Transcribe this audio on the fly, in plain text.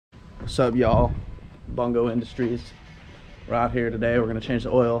What's up, y'all? Bungo Industries. We're out here today. We're gonna change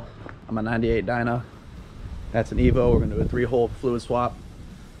the oil on my 98 Dyna. That's an Evo. We're gonna do a 3-hole fluid swap.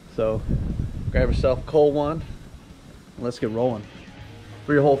 So grab yourself a cold one and let's get rolling.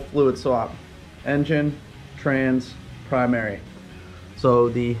 3-hole fluid swap. Engine, trans, primary. So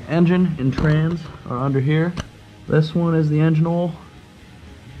the engine and trans are under here. This one is the engine oil.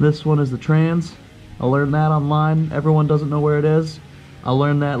 This one is the trans. I learned that online. Everyone doesn't know where it is. I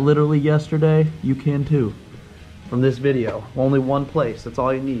learned that literally yesterday. You can too. From this video. Only one place. That's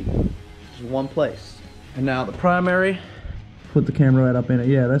all you need. Just one place. And now the primary. Put the camera right up in it.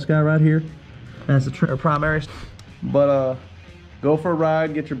 Yeah, this guy right here. That's the primary. But go for a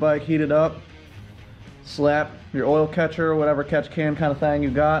ride. Get your bike heated up. Slap your oil catcher, whatever catch can kind of thing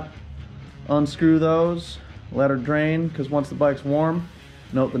you got. Unscrew those. Let her drain, because once the bike's warm,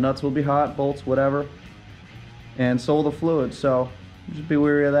 note the nuts will be hot, bolts, whatever. And so will the fluid. So just be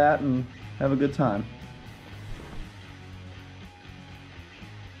wary of that and have a good time.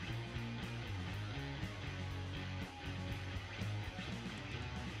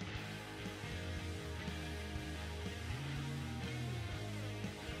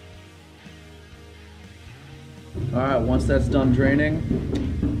 Alright, once that's done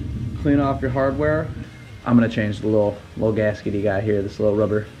draining, clean off your hardware. I'm gonna change the little gasket you got here, this little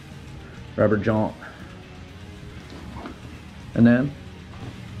rubber jaunt. And then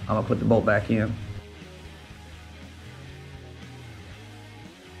I'm gonna put the bolt back in.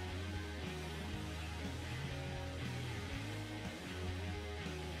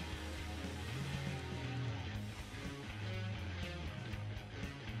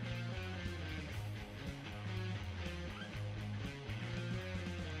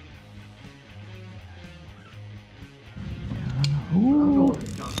 Ooh.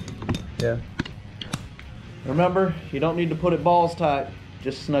 Yeah. Remember, you don't need to put it balls tight,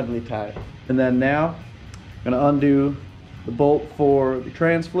 just snugly tight. And then now, I'm gonna undo the bolt for the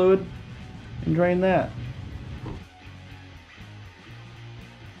trans fluid and drain that.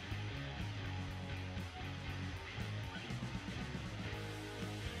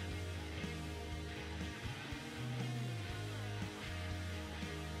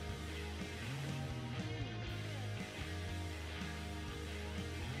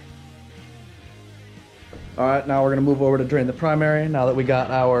 Alright, now we're going to move over to drain the primary now that we got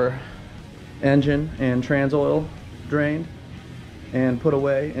our engine and trans oil drained and put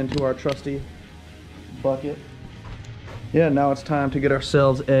away into our trusty bucket. Yeah, now it's time to get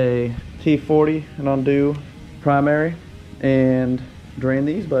ourselves a T40 and undo primary and drain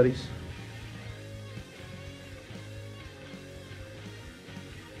these buddies.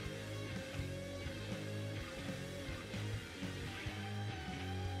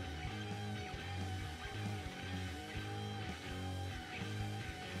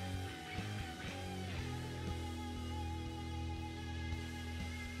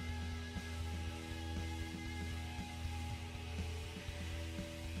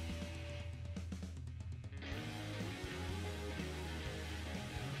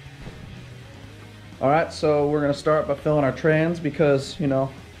 Alright, so we're going to start by filling our trans because, you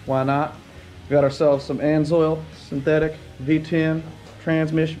know, why not? We got ourselves some Ansoil synthetic V10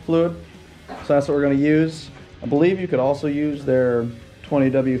 transmission fluid. So that's what we're going to use. I believe you could also use their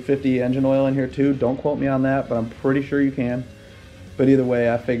 20W50 engine oil in here too. Don't quote me on that, but I'm pretty sure you can. But either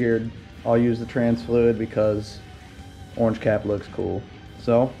way, I figured I'll use the trans fluid because orange cap looks cool.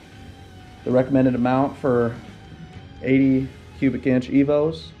 So the recommended amount for 80 cubic inch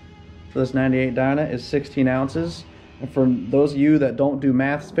Evos for this 98 Dyna is 16 ounces. And for those of you that don't do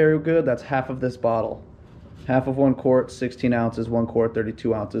maths very good, that's half of this bottle. Half of 1 quart, 16 ounces, 1 quart,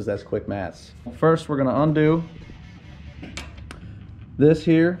 32 ounces, that's quick maths. First, we're gonna undo this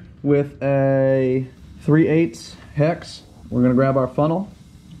here with a 3/8 hex. We're gonna grab our funnel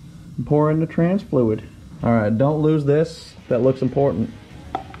and pour in the trans fluid. All right, don't lose this, that looks important.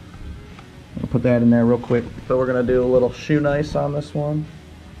 I'll put that in there real quick. So we're gonna do a little shoe nice on this one.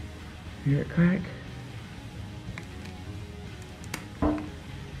 Hear it crack?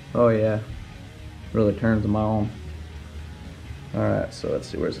 Oh yeah, really turns them on. Alright, so let's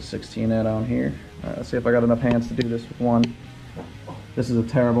see, where's the 16 at on here? Alright, let's see if I got enough hands to do this with one. This is a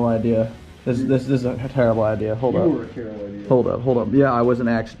terrible idea. This is a terrible idea. Hold up. You were a terrible idea. Hold up. Yeah, I was an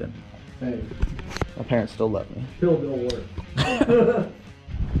accident. Hey. My parents still love me. Still don't work.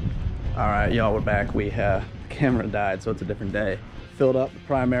 Alright, y'all, we're back. Camera died, so it's a different day. Filled up the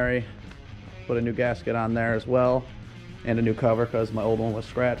primary. Put a new gasket on there as well, and a new cover because my old one was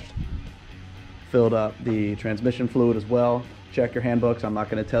scratched. Filled up the transmission fluid as well. Check your handbooks. I'm not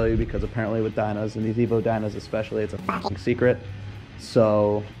going to tell you because apparently with Dynas, and these Evo Dynas especially, it's a fucking secret.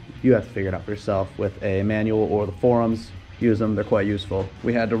 So you have to figure it out for yourself with a manual or the forums. Use them, they're quite useful.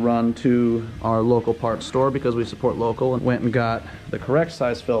 We had to run to our local parts store because we support local, and went and got the correct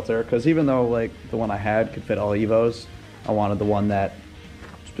size filter, because even though like the one I had could fit all Evos, I wanted the one that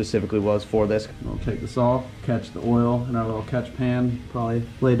specifically was for this. I'll take this off, catch the oil in our little catch pan, probably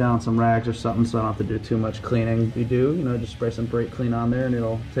lay down some rags or something so I don't have to do too much cleaning. If you do, you know, just spray some brake clean on there and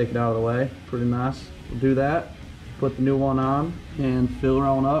it'll take it out of the way. Pretty nice. We'll do that, put the new one on and fill her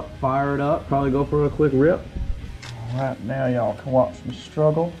on up, fire it up, probably go for a quick rip. All right, now y'all can watch me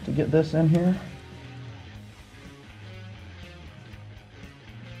struggle to get this in here.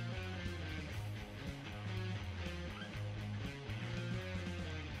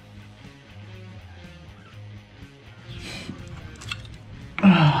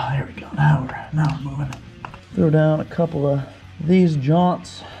 There we go. Now we're moving. Throw down a couple of these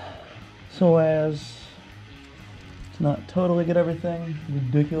jaunts so as to not totally get everything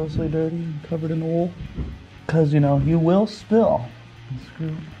ridiculously dirty and covered in wool, because you know you will spill.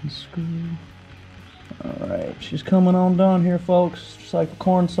 Screw. All right, she's coming on down here, folks, just like the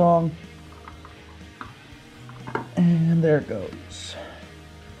corn song. And there it goes.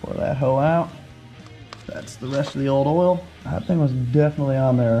 Pour that hoe out. That's the rest of the old oil. That thing was definitely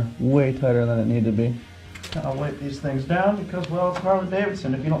on there way tighter than it needed to be. I'll wipe these things down because, well, it's Harley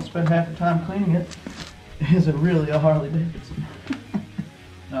Davidson. If you don't spend half the time cleaning it, is it really a Harley Davidson?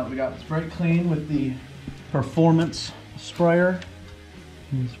 Now that we got this brake clean with the performance sprayer,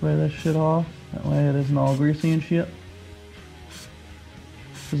 you spray that shit off. That way it isn't all greasy and shit.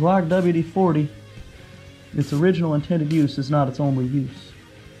 Because like WD-40, its original intended use is not its only use.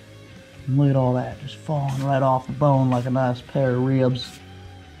 And look at all that, just falling right off the bone like a nice pair of ribs.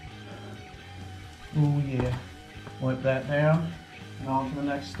 Oh yeah. Wipe that down and on to the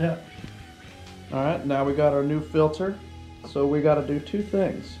next step. Alright, now we got our new filter. So we got to do two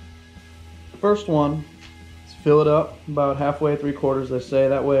things. First one is fill it up about halfway, 3/4 they say.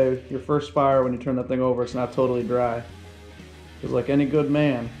 That way your first fire, when you turn that thing over, it's not totally dry. Because like any good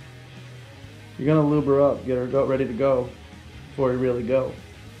man, you're going to lube her up, get her ready to go before you really go.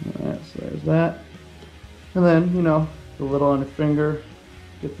 Alright, so there's that. And then, you know, a little on your finger,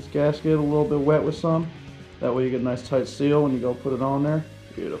 get this gasket a little bit wet with some. That way you get a nice tight seal when you go put it on there.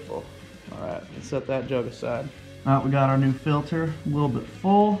 Beautiful. Alright, let's set that jug aside. Alright, we got our new filter a little bit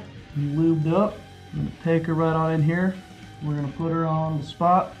full, lubed up. I'm going to take her right on in here. We're going to put her on the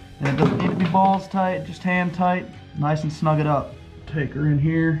spot. And it doesn't need to be balls tight, just hand tight. Nice and snug it up. Take her in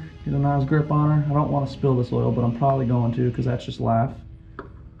here, get a nice grip on her. I don't want to spill this oil, but I'm probably going to because that's just life.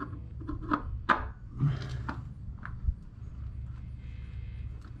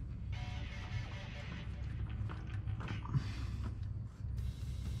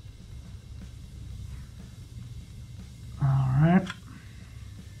 Alright.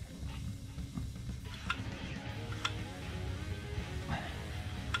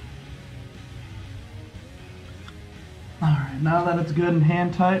 Alright, now that it's good and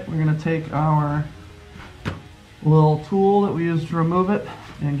hand tight, we're going to take our little tool that we use to remove it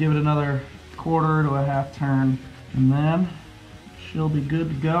and give it another 1/4 to a 1/2 turn, and then she'll be good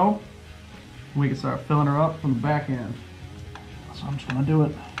to go. We can start filling her up from the back end. So I'm just going to do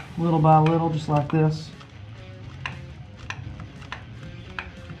it little by little, just like this.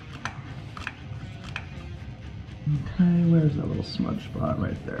 Okay, where's that little smudge spot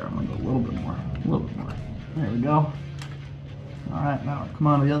right there? I'm going to go a little bit more. There we go. Alright, now come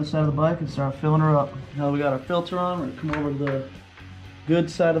on to the other side of the bike and start filling her up. Now we got our filter on, we're going to come over to the good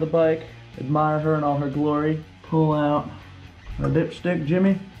side of the bike, admire her in all her glory, pull out our dipstick,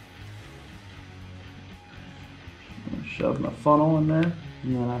 Jimmy. Shove my funnel in there.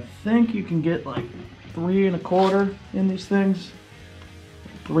 And then I think you can get like 3 1/4 in these things.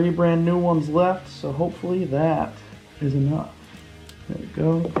 3 brand new ones left, so hopefully that is enough. There we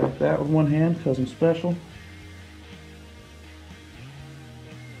go, like that with one hand because I'm special.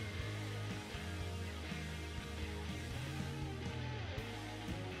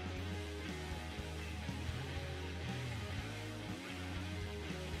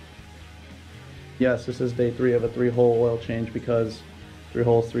 Yes, this is day 3 of a 3-hole oil change because 3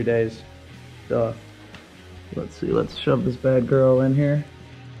 holes, 3 days. Duh. Let's see, let's shove this bad girl in here.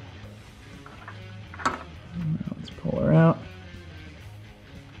 Now let's pull her out.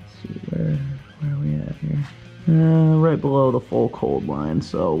 Let's see, where are we at here? Right below the full cold line,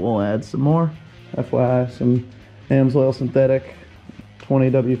 so we'll add some more. FYI, some AMSOIL synthetic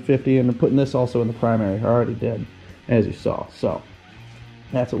 20W50, and I'm putting this also in the primary. I already did, as you saw. So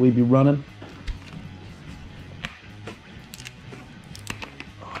that's what we'd be running.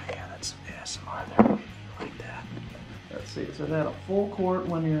 Oh yeah, that's some ASMR there. Like that. Let's see, so that'll full quart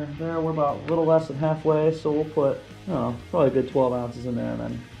when you're there. We're about a little less than halfway, so we'll put, I don't know, probably a good 12 ounces in there and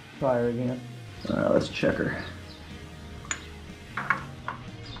then try her again. All right, let's check her.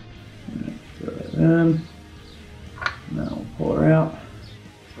 Throw that in. Now we'll pull her out.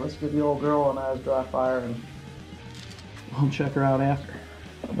 So let's give the old girl a nice dry fire and we'll check her out after.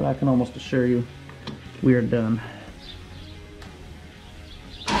 But I can almost assure you we are done.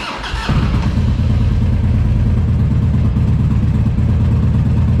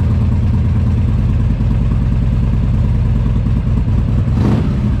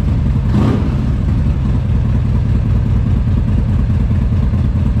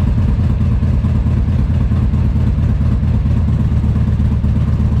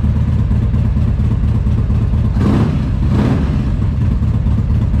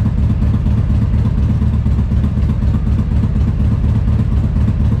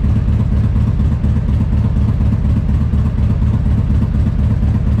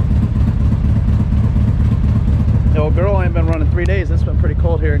 Girl ain't been running 3 days. It's been pretty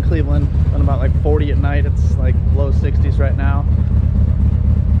cold here in Cleveland. Been about like 40 at night. It's like low 60s right now.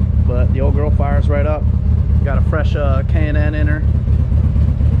 But the old girl fires right up. Got a fresh K&N in her.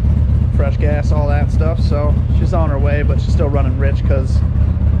 Fresh gas, all that stuff. So she's on her way, but she's still running rich because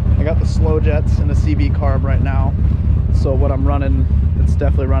I got the slow jets and the CV carb right now. So what I'm running, it's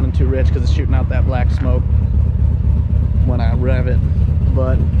definitely running too rich because it's shooting out that black smoke when I rev it.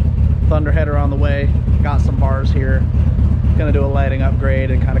 But thunderheader on the way, got some bars here, gonna do a lighting upgrade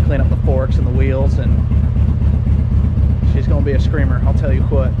and kind of clean up the forks and the wheels, and she's gonna be a screamer, I'll tell you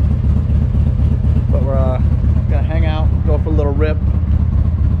what. But we're gonna hang out, go for a little rip,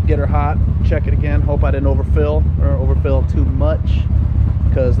 get her hot, check it again, hope I didn't overfill or overfill too much,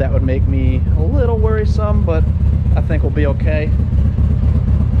 because that would make me a little worrisome, but I think we'll be okay.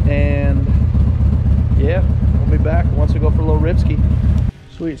 And yeah, we'll be back once we go for a little ripski.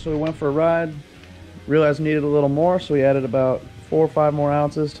 Sweet, so we went for a ride, realized we needed a little more, so we added about 4 or 5 more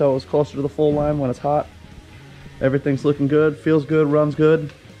ounces till it was closer to the full line when it's hot. Everything's looking good, feels good, runs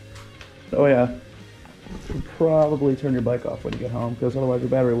good. Oh yeah, you'll probably turn your bike off when you get home, because otherwise your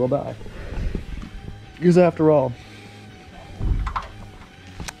battery will die. Because after all,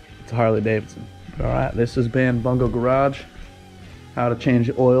 it's a Harley Davidson. Alright, this has been Bungo Garage, how to change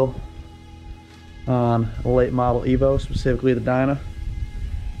the oil on a late model Evo, specifically the Dyna.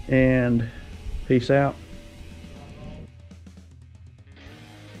 And peace out.